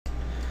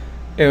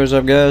Hey, what's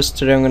up guys?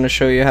 Today I'm going to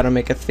show you how to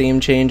make a theme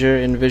changer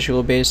in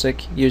Visual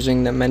Basic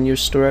using the menu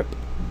strip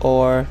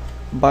or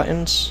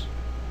buttons.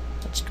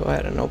 Let's go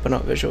ahead and open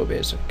up Visual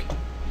Basic.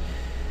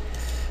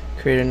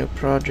 Create a new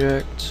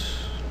project.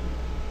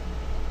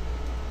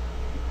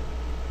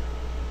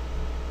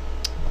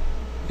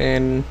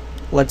 And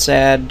let's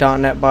add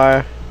 .NET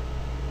bar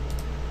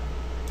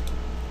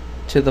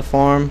to the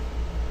form.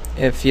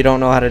 If you don't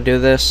know how to do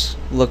this,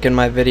 look in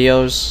my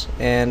videos,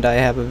 and I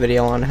have a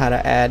video on how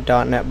to add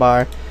 .NET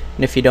bar.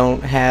 And if you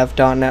don't have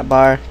 .NET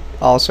bar,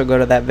 also go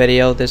to that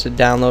video. There's a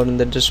download in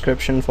the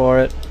description for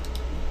it.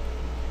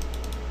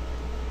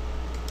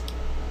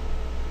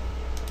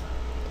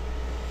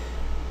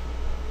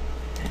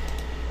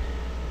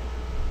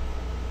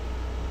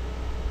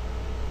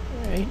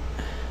 Alright,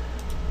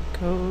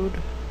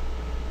 code.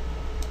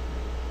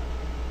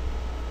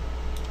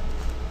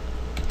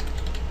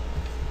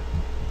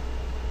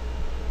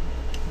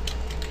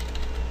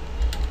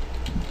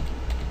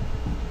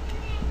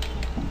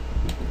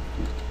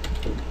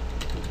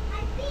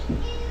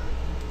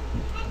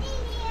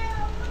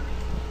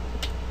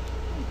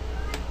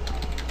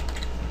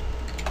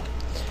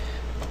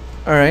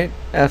 Alright,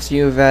 after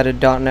you've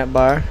added .NET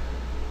bar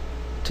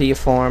to your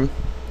form,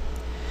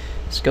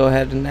 let's go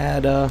ahead and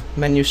add a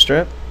menu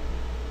strip.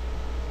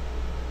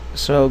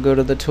 So go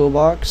to the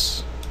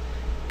toolbox,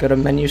 go to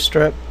menu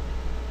strip,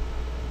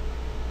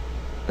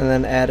 and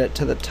then add it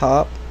to the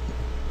top.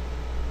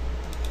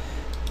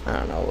 I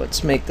don't know,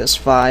 let's make this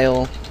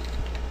file.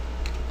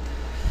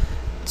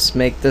 Let's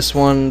make this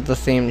one the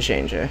theme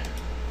changer.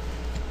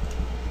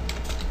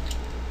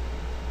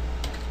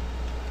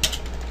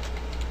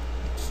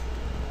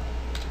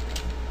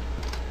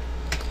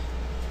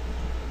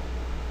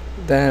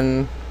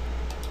 Then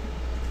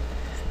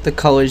the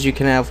colors you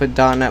can have with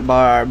 .NET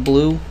bar are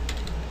blue,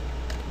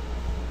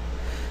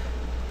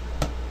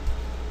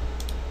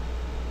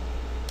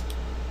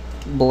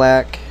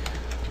 black,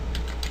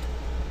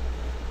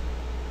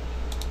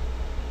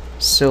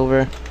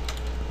 silver,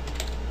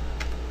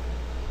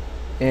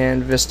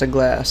 and Vista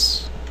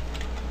Glass.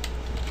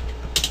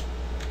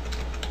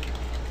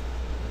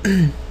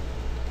 Then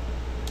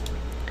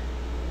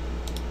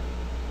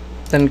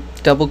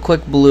double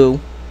click blue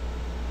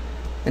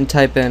and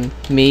type in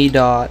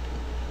me.office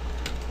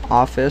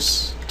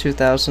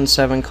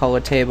 2007 color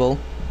table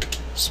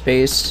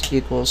space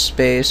equals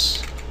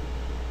space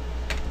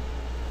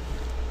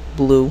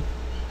blue.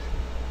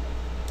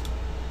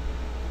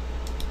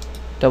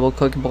 Double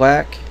click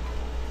black,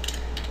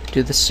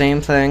 do the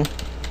same thing,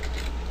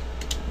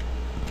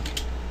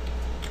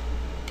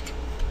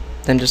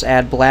 then just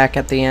add black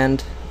at the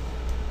end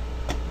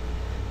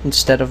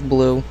instead of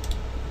blue.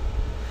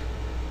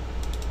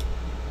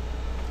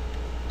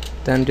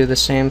 Then do the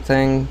same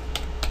thing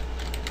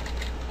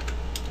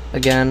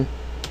again,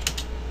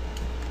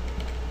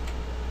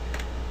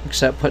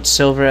 except put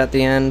silver at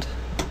the end.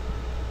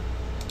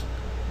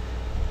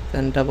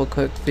 Then double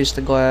click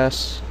Vista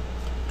Glass,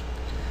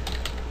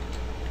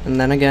 and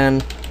then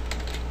again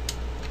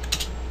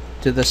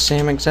do the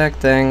same exact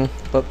thing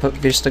but put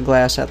Vista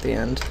Glass at the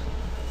end.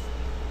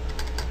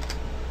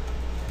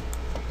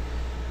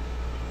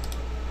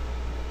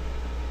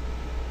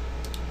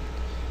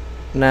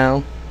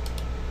 Now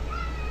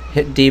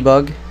hit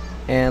debug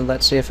and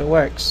let's see if it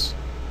works.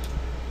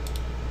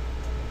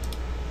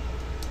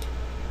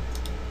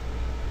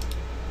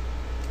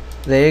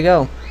 There you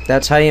go.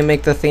 That's how you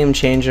make the theme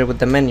changer with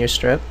the menu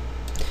strip.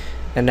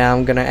 And now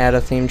I'm gonna add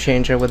a theme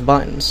changer with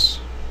buttons.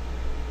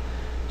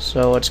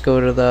 So let's go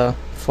to the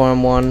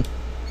Form 1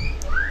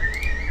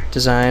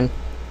 design,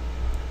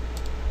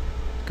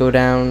 go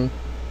down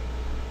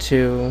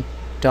to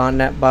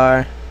 .NET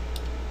bar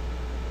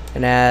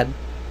and add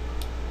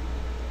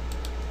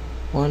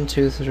 1,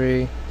 2,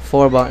 3,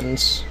 4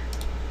 buttons.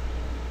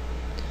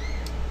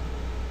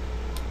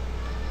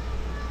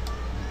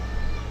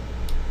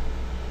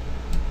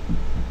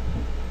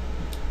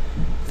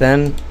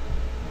 Then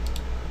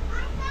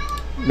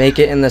make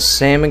it in the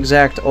same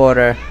exact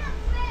order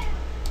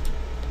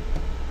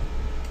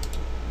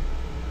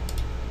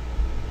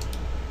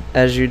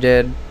as you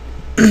did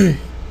in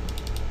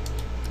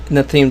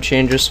the theme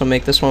changer. So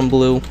make this one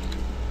blue,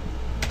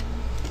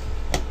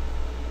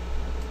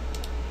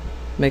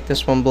 make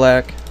this one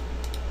black,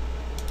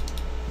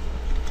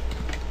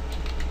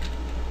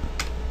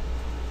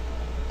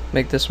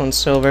 make this one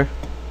silver,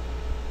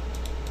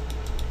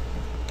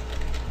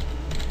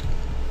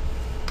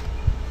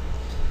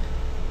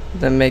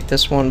 then make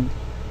this one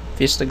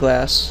Vista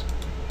Glass.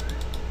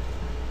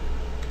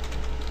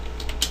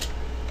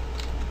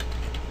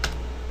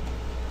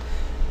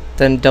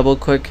 Then double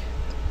click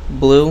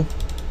blue,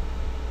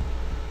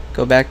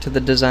 go back to the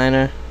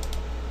designer,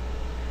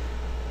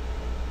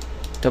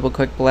 double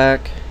click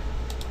black,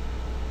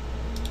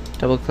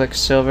 double click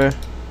silver,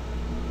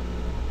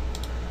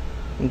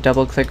 and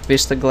double click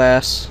Vista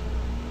Glass.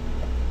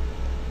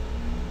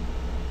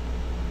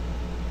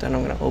 Then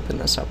I'm going to open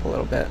this up a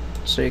little bit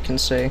so you can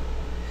see.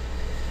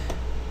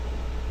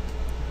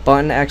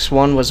 Button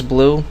X1 was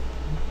blue,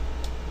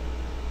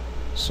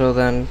 so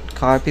then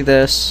copy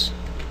this,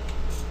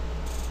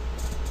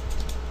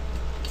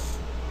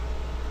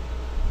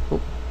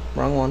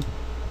 wrong one.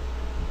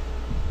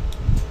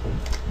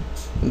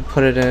 And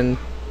put it in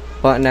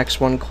button X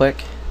one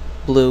click,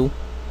 blue.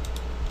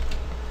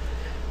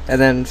 And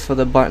then for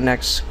the button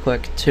X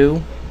click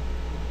 2,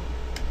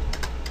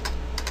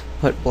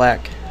 put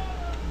black.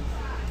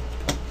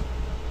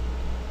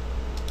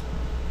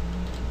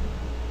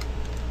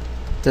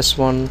 This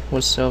one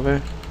was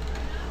silver.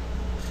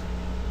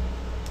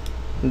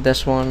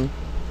 This one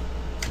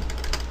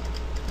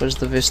was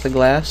the Vista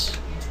glass.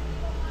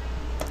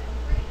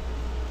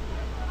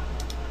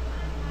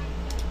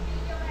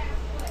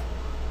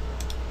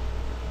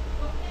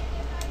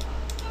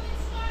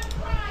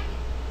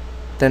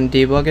 Then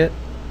debug it.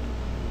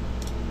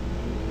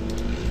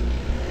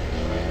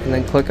 And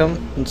then click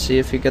them and see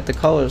if you get the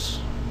colors.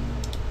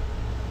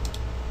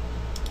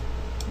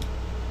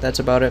 That's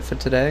about it for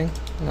today.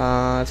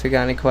 If you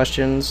got any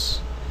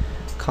questions,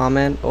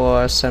 comment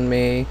or send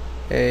me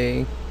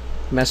a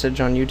message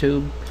on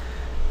YouTube.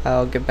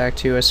 I'll get back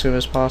to you as soon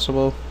as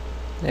possible.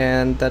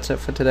 And that's it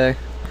for today.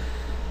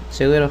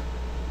 See you later.